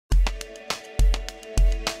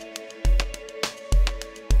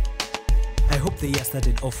the year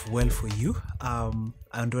started off well for you,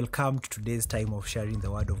 and welcome to today's time of sharing the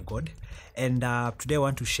Word of God. And today I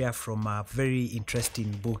want to share from a very interesting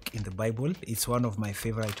book in the Bible. It's one of my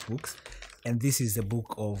favorite books, and this is the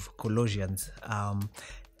book of Colossians. And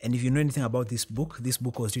if you know anything about this book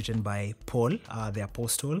was written by Paul, the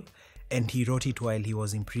apostle, and he wrote it while he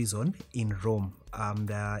was in prison in Rome.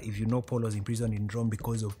 If you know, Paul was in prison in Rome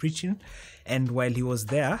because of preaching, and while he was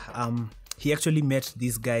there, he actually met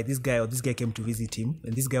this guy came to visit him,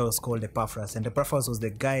 and this guy was called Epaphras. And Epaphras was a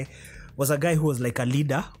guy who was like a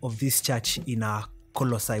leader of this church in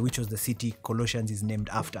Colossae, which was the city Colossians is named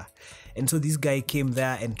after. And so this guy came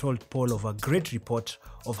there and told Paul of a great report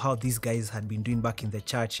of how these guys had been doing back in the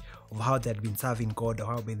church, of how they had been serving God, of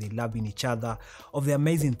how they loving each other, of the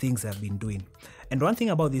amazing things they have been doing. And one thing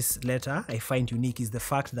about this letter I find unique is the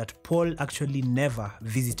fact that Paul actually never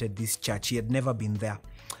visited this church. He had never been there.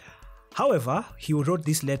 However, he wrote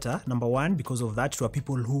this letter, number one, because of that, to a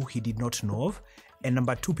people who he did not know of, and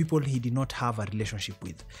number two, people he did not have a relationship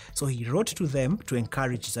with. So he wrote to them to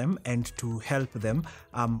encourage them and to help them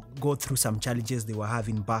go through some challenges they were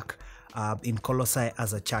having back in Colossae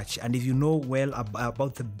as a church. And if you know well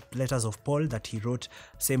about the letters of Paul that he wrote,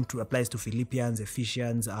 same applies to Philippians,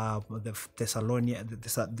 Ephesians, the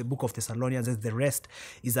book of Thessalonians, and the rest,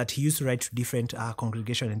 is that he used to write to different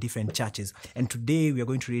congregations and different churches. And today we are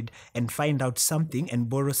going to read and find out something and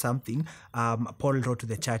borrow something Paul wrote to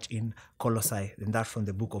the church in Colossae, and that from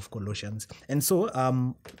the book of Colossians. And so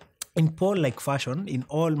in Paul-like fashion, in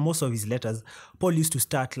most of his letters, Paul used to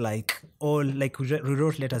start we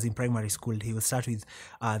wrote letters in primary school. He would start with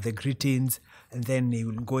the greetings, and then he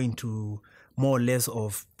would go into more or less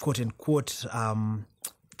of quote-unquote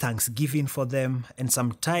thanksgiving for them. And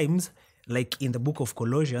sometimes, like in the book of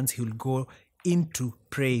Colossians, he will go into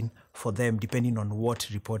praying for them depending on what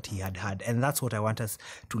report he had had. And that's what I want us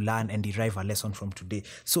to learn and derive a lesson from today.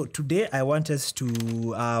 So today I want us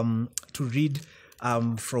to read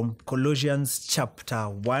from Colossians chapter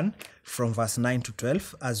 1 from verse 9 to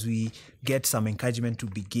 12 as we get some encouragement to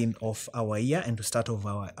begin off our year and to start off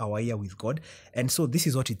our year with God. And so this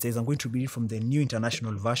is what it says. I'm going to read it from the New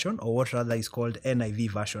International Version, or what rather is called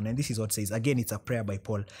NIV version. And this is what it says. Again, it's a prayer by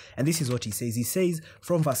Paul. And this is what he says. He says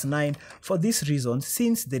from verse 9, "For this reason,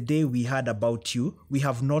 since the day we heard about you, we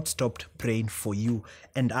have not stopped praying for you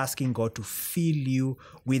and asking God to fill you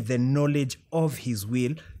with the knowledge of his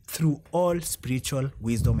will through all spiritual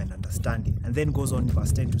wisdom and understanding." And then goes on in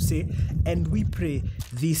verse 10 to say, "And we pray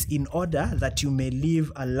this in order that you may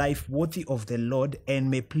live a life worthy of the Lord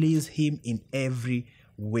and may please him in every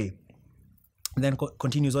way." And then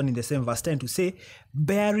continues on in the same verse 10 to say,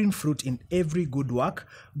 "Bearing fruit in every good work,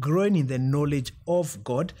 growing in the knowledge of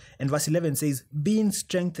God." And verse 11 says, "Being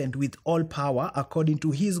strengthened with all power according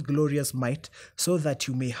to his glorious might, so that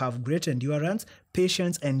you may have great endurance,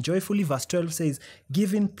 patience, and joyfully." Verse 12 says,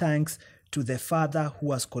 "Giving thanks to the Father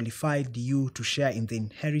who has qualified you to share in the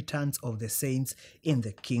inheritance of the saints in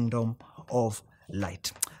the kingdom of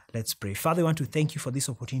light." Let's pray. Father, I want to thank you for this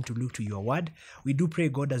opportunity to look to your word. We do pray,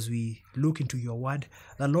 God, as we look into your word,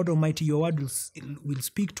 that Lord Almighty, your word will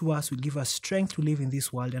speak to us, will give us strength to live in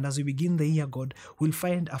this world. And as we begin the year, God, we'll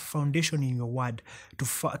find a foundation in your word to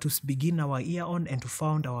begin our year on and to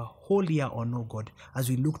found our whole year on, oh God, as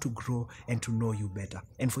we look to grow and to know you better.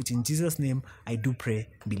 And for it in Jesus' name, I do pray,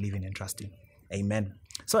 believing and trusting. Amen.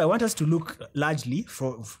 So I want us to look largely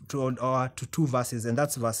to two verses, and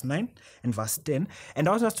that's verse 9 and verse 10. And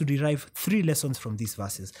I want us to derive three lessons from these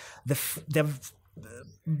verses.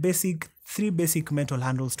 Three basic mental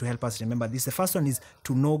handles to help us remember this. The first one is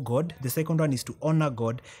to know God. The second one is to honor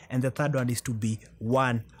God. And the third one is to be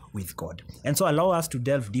one with God. And so allow us to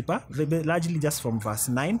delve deeper, largely just from verse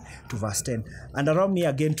 9 to verse 10. And allow me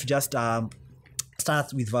again to just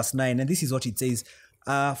start with verse 9. And this is what it says.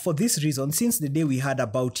 "For this reason, since the day we heard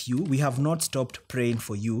about you, we have not stopped praying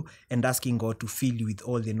for you and asking God to fill you with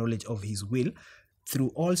all the knowledge of his will through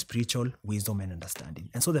all spiritual wisdom and understanding."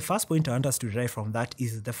 And so the first point I want us to derive from that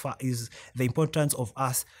is the importance of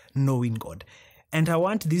us knowing God. And I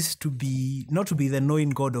want this to be not to be the knowing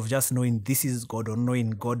God of just knowing this is God or knowing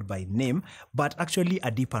God by name, but actually a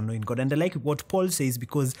deeper knowing God. And I like what Paul says,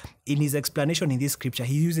 because in his explanation in this scripture,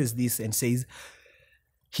 he uses this and says,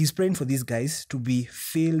 he's praying for these guys to be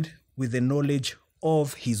filled with the knowledge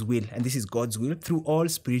of his will, and this is God's will, through all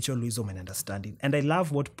spiritual wisdom and understanding. And I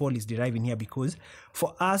love what Paul is deriving here, because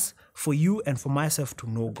for us, for you and for myself to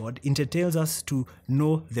know God, it entails us to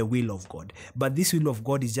know the will of God. But this will of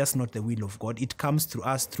God is just not the will of God. It comes through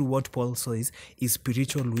us through what Paul says is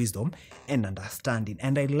spiritual wisdom and understanding.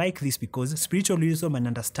 And I like this because spiritual wisdom and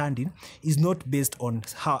understanding is not based on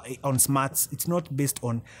smarts. It's not based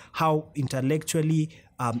on how intellectually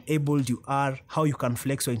able you are, how you can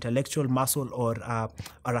flex your intellectual muscle or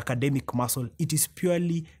academic muscle. It is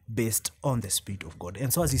purely based on the Spirit of God.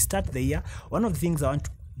 And so as we start the year, one of the things I want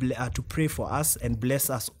to pray for us and bless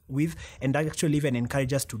us with, and actually even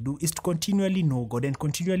encourage us to do, is to continually know God and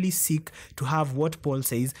continually seek to have what Paul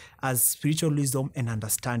says as spiritual wisdom and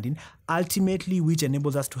understanding, ultimately which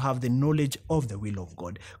enables us to have the knowledge of the will of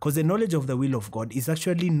God. Because the knowledge of the will of God is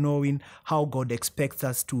actually knowing how God expects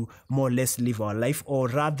us to more or less live our life, or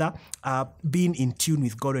rather being in tune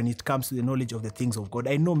with God when it comes to the knowledge of the things of God.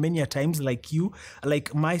 I know many a times, like you,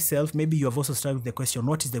 like myself, maybe you have also struggled with the question,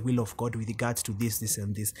 what is the will of God with regards to this, this,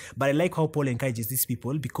 and this? But I like how Paul encourages these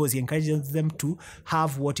people, because he encourages them to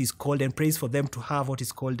have what is called, and prays for them to have what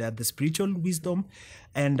is called the spiritual wisdom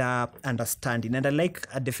and understanding. And I like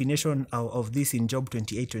a definition of this in Job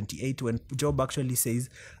 28:28, when Job actually says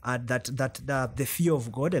that the fear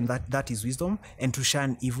of God, and that is wisdom, and to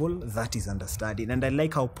shun evil, that is understanding. And I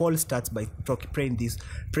like how Paul starts by praying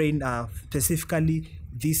specifically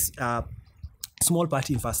this small part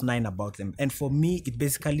in verse 9 about them. And for me, it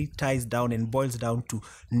basically ties down and boils down to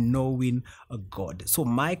knowing God. So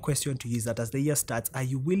my question to you is that as the year starts, are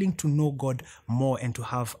you willing to know God more and to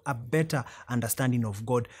have a better understanding of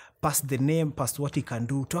God, past the name, past what he can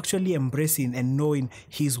do, to actually embracing and knowing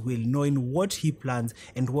his will, knowing what he plans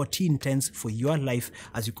and what he intends for your life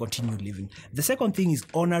as you continue living? The second thing is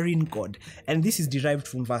honoring God. And this is derived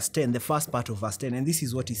from verse 10, the first part of verse 10. And this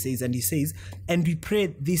is what he says. And he says, and we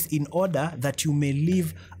pray this in order that you may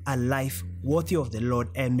live a life worthy of the Lord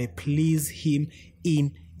and may please him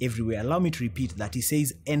in every way. Allow me to repeat that. He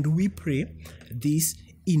says, and we pray this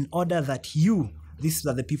in order that you, these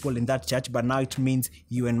are the people in that church, but now it means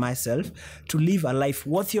you and myself, to live a life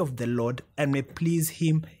worthy of the Lord and may please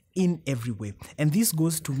him in every way. And this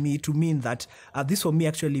goes to mean that this for me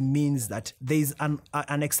actually means that there is an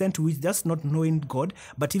extent to which just not knowing God,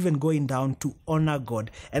 but even going down to honor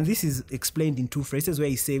God. And this is explained in two phrases where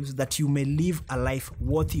he says that you may live a life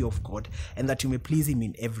worthy of God and that you may please him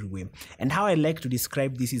in every way. And how I like to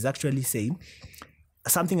describe this is actually saying,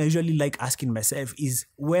 something I usually like asking myself is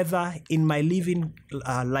whether in my living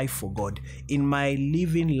life for God, in my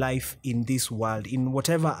living life in this world, in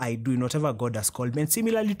whatever I do, in whatever God has called me, and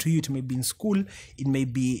similarly to you, it may be in school, it may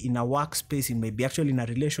be in a workspace, it may be actually in a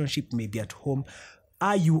relationship, it may be at home.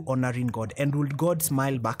 Are you honoring God? And will God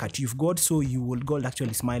smile back at you? If God saw you, will God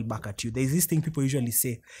actually smile back at you? There's this thing people usually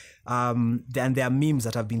say, and there are memes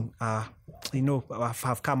that have been,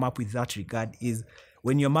 have come up with that regard, is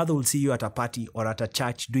when your mother will see you at a party or at a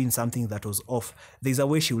church doing something that was off, there's a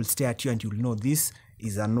way she will stare at you and you'll know this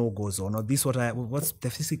is a no-go zone, or this what's the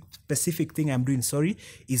specific thing I'm doing,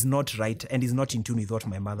 is not right and is not in tune with what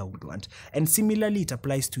my mother would want. And similarly, it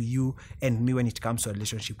applies to you and me when it comes to a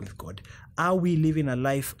relationship with God. Are we living our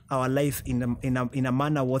life in a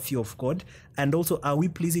manner worthy of God? And also, are we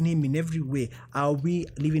pleasing him in every way? Are we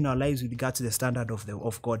living our lives with regard to the standard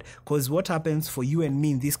of God? Because what happens for you and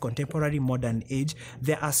me in this contemporary modern age,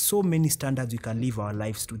 there are so many standards we can live our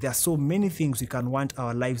lives to. There are so many things we can want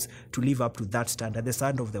our lives to live up to that standard. The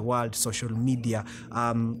standard of the world, social media,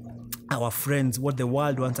 our friends, what the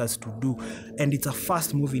world wants us to do. And it's a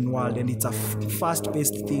fast-moving world, and it's a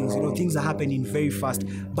fast-paced things. Things are happening very fast.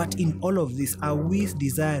 But in all of this, are we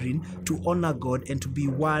desiring to honor God and to be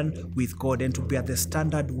one with God and to be at the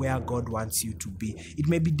standard where God wants you to be? It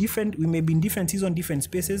may be different. We may be in different seasons, different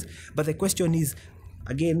spaces. But the question is,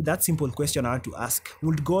 again, that simple question I want to ask: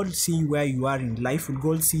 would God see where you are in life? Would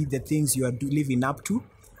God see the things you are living up to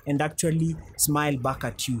and actually smile back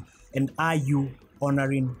at you? And are you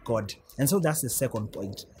honoring God? And so that's the second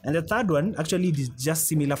point. And the third one, actually, it is just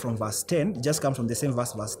similar from verse 10, it just comes from the same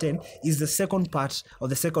verse 10, is the second part or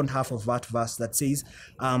the second half of that verse that says,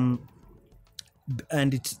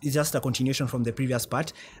 and it's just a continuation from the previous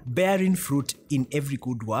part, bearing fruit in every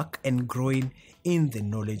good work and growing in the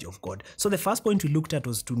knowledge of God. So the first point we looked at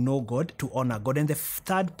was to know God, to honor God. And the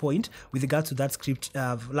third point with regard to that script,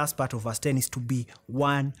 last part of verse 10, is to be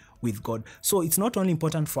one with God. So it's not only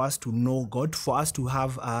important for us to know God, for us to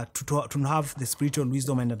have to have the spiritual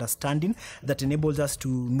wisdom and understanding that enables us to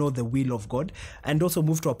know the will of God, and also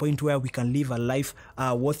move to a point where we can live a life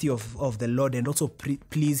worthy of the Lord, and also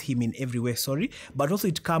please Him in every way. But also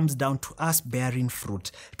it comes down to us bearing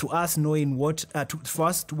fruit, to us knowing what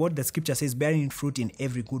what the scripture says, bearing fruit in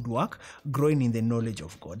every good work, growing in the knowledge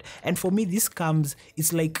of God. And for me, this comes,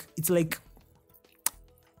 it's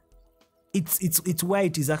where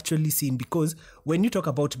it is actually seen, because when you talk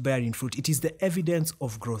about bearing fruit, it is the evidence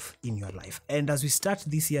of growth in your life. And as we start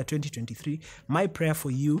this year 2023, my prayer for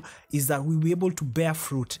you is that we'll be able to bear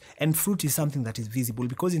fruit, and fruit is something that is visible,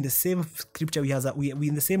 because in the same scripture we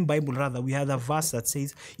in the same Bible rather, we have a verse that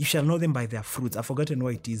says, you shall know them by their fruits. I've forgotten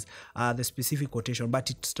what it is, the specific quotation, but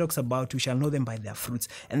it talks about we shall know them by their fruits.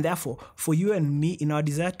 And therefore, for you and me, in our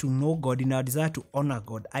desire to know God, in our desire to honor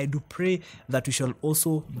God, I do pray that we shall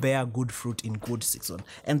also bear good fruit in good season.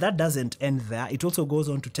 And that doesn't end there. It also goes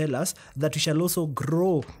on to tell us that we shall also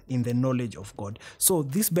grow in the knowledge of God. So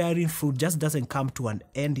this bearing fruit just doesn't come to an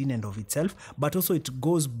end in and of itself, but also it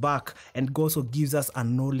goes back and also gives us a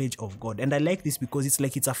knowledge of God. And I like this because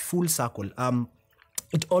it's a full circle.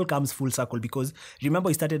 It all comes full circle, because remember,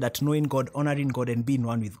 we started at knowing God, honoring God, and being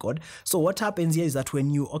one with God. So what happens here is that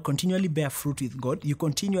when you continually bear fruit with God, you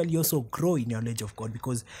continually also grow in your knowledge of God,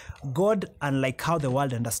 because God, unlike how the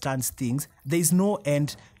world understands things, there is no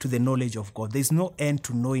end to the knowledge of God. There is no end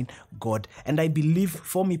to knowing God. And I believe,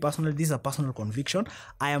 for me personally, this is a personal conviction.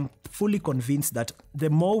 I am fully convinced that the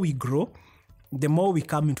more we grow, the more we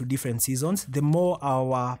come into different seasons, the more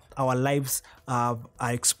our lives are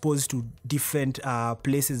exposed to different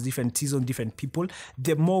places, different seasons, different people,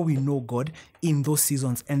 the more we know God in those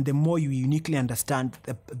seasons, and the more you uniquely understand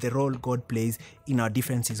the role God plays in our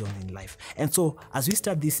different seasons in life. And so as we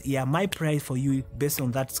start this year, my prayer for you based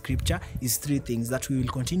on that scripture is three things: that we will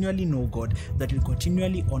continually know God, that we will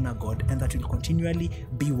continually honor God, and that we will continually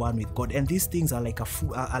be one with God. And these things are like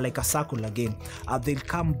a circle again. They'll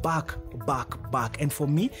come back. And for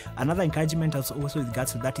me, another encouragement also with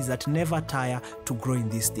regards to that is that never tire to grow in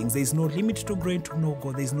these things. There is no limit to growing to know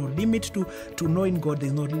God. There is no limit to knowing God. There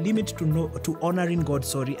is no limit to honoring God,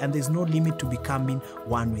 and there's no limit to becoming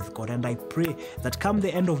one with God. And I pray that come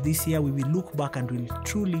the end of this year, we will look back and we'll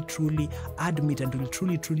truly admit, and we'll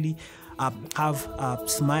truly have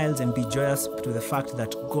smiles and be joyous to the fact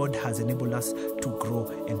that God has enabled us to grow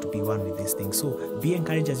and to be one with these things. So be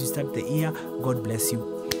encouraged as you start the year. God bless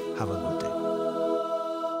you. Have a good day.